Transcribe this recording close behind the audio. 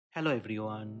Hello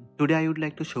everyone. Today I would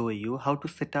like to show you how to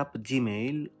set up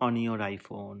Gmail on your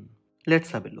iPhone.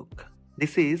 Let's have a look.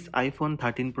 This is iPhone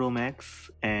 13 Pro Max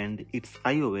and it's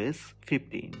iOS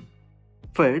 15.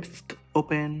 First,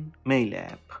 open Mail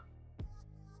app.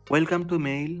 Welcome to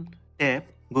Mail, tap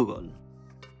Google.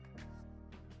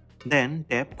 Then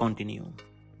tap Continue.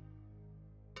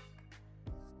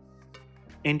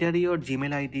 Enter your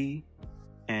Gmail ID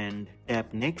and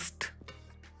tap Next.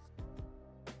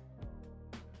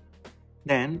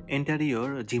 Then enter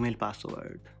your Gmail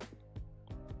password.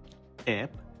 Tap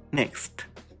Next.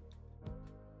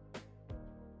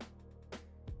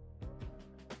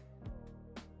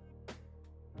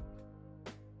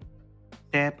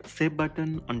 Tap Save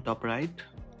button on top right.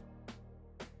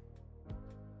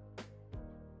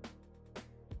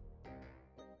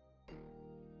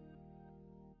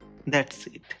 That's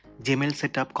it. Gmail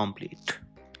setup complete.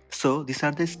 So these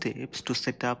are the steps to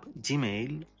set up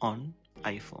Gmail on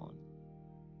iPhone.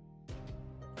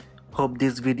 Hope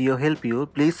this video helped you.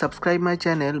 Please subscribe my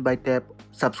channel by tap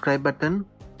subscribe button.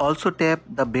 Also tap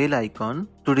the bell icon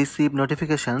to receive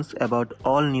notifications about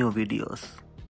all new videos.